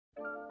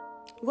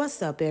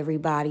What's up,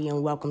 everybody,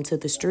 and welcome to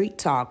the Street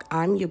Talk.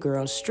 I'm your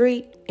girl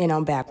Street, and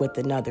I'm back with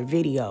another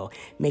video.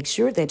 Make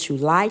sure that you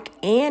like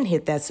and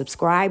hit that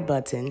subscribe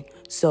button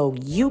so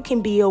you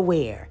can be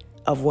aware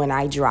of when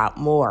I drop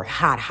more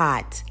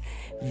hot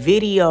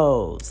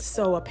videos.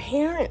 So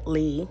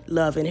apparently,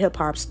 Love and Hip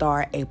Hop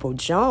star Apryl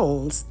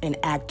Jones and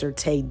actor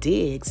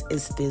Tayediggs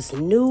is this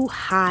new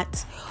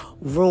hot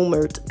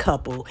rumored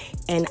couple,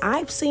 and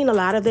I've seen a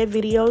lot of their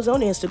videos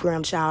on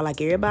Instagram, child, like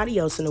everybody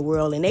else in the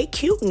world, and they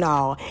cute and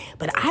all,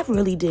 but I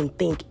really didn't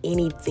think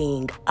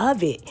anything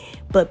of it.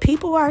 But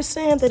people are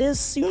saying that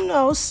it's,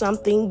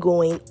 something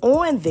going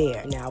on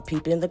there. Now,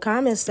 people in the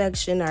comment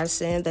section are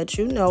saying that,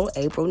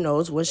 Apryl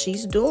knows what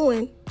she's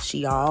doing.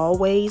 She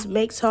always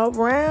makes her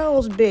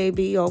rounds,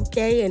 baby,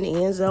 okay, and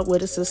ends up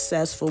with a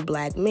successful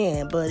black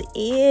man. But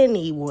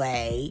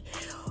anyway,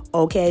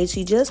 okay,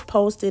 she just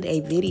posted a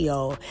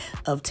video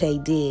of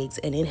Tayediggs,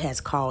 and it has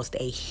caused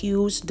a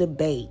huge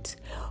debate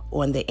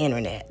on the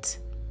internet.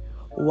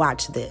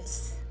 Watch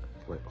this.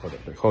 Wait,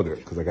 hold it,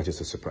 because I got you a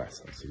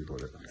surprise. Let's see you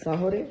hold it. So I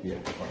hold it? Yeah.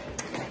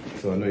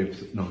 So I know you.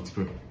 No, it's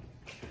for.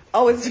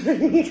 Oh, it's for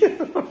me.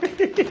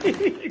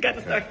 You got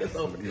to start this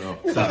over. No,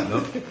 stop. No.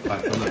 All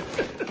right, so look.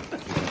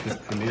 This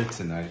premiere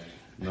tonight.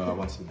 No, I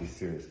want you to be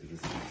serious.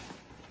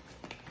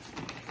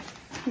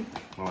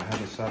 Oh, I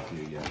haven't shot for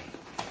you yet.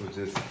 So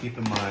just keep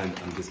in mind,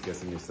 I'm just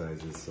guessing your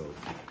sizes, so.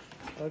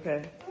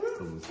 Okay.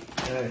 It's,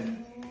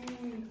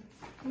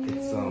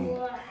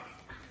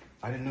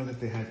 I didn't know that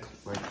they had,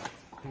 like,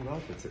 cool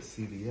outfits at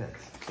CVS.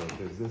 So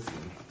there's this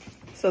one.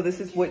 So this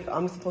is what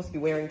I'm supposed to be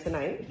wearing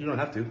tonight? You don't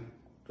have to.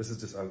 This is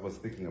just, I was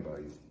thinking about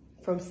you.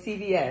 From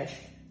CVS?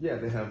 Yeah,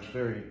 they have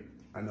very,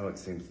 I know it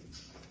seems,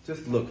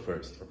 just look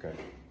first, okay?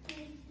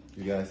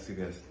 You guys see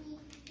this?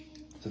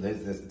 So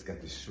there's this, it's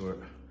got this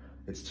short,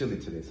 it's chilly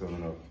today, so I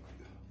don't know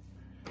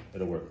if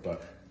it'll work,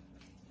 but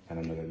I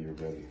don't know that you're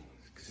ready,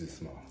 because it's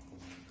small.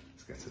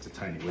 It's got such a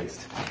tiny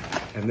waist.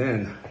 And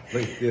then,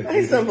 look,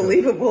 it's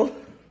unbelievable.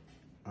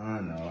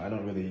 I know, I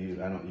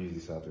don't use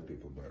these outfit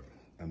people, but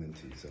I'm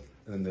into you, so.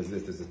 And then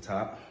there's a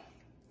top.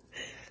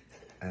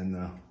 And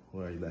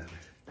where are you laughing?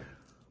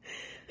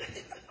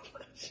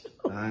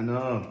 I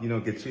know, you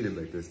don't get treated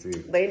like this, do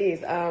you? Ladies,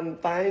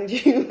 find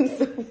you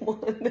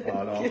someone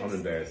I'm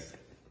embarrassed.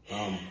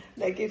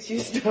 that gets you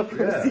stuff from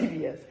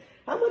CVS.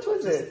 How much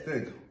was it?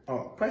 Think.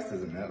 Oh, price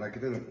doesn't matter. Like,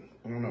 it doesn't,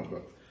 I don't know,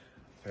 but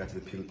I got to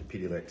the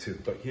Pedialyte too.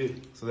 But here,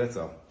 so that's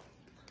all.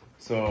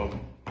 So,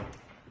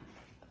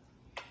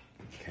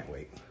 can't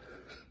wait.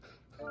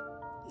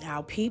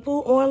 Now,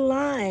 people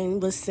online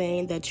was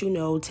saying that,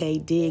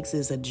 Tayediggs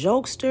is a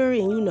jokester,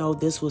 and,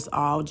 this was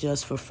all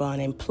just for fun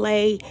and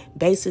play,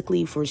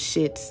 basically for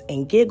shits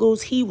and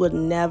giggles. He would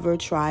never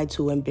try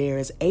to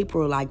embarrass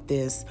Apryl like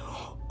this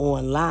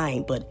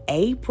online. But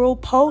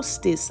Apryl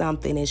posted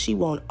something, and she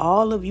wants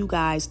all of you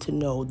guys to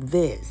know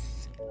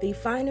this. The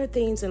finer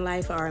things in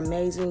life are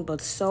amazing, but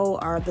so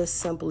are the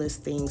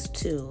simplest things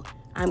too.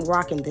 I'm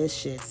rocking this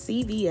shit,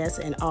 CVS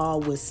and all,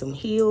 with some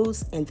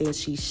heels, and then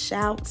she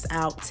shouts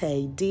out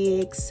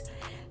Tayediggs,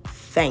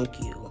 thank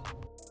you.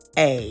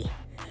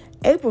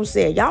 Apryl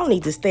said, y'all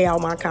need to stay out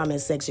my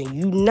comment section.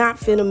 You not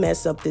finna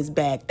mess up this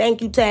bag.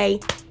 Thank you, Tay.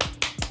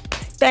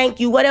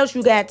 Thank you. What else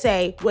you got,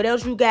 Tay? What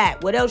else you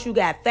got? What else you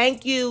got?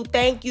 Thank you.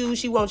 Thank you.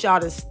 She wants y'all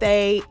to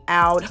stay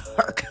out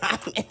her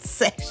comment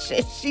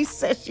section. She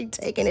says she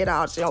taking it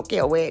all. She don't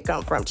care where it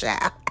come from,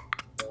 child.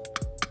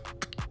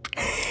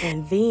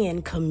 And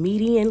then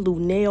comedian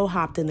Luenell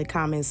hopped in the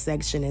comment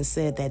section and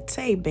said that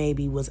Tay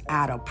baby was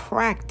out of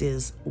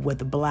practice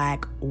with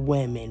black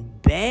women.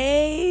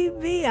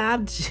 Baby, I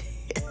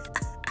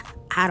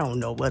don't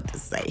know what to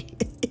say.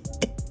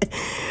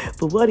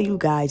 But what do you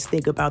guys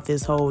think about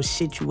this whole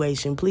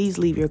situation? Please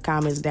leave your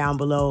comments down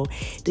below.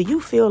 Do you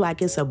feel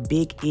like it's a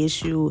big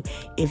issue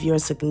if your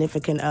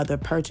significant other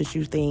purchase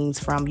you things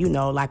from,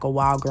 like a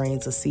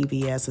Walgreens, a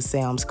CVS, a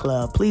Sam's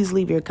Club? Please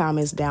leave your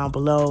comments down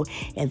below.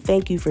 And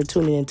thank you for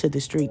tuning into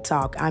the Street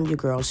Talk. I'm your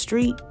girl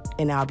Street,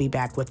 and I'll be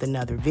back with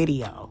another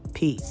video.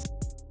 Peace.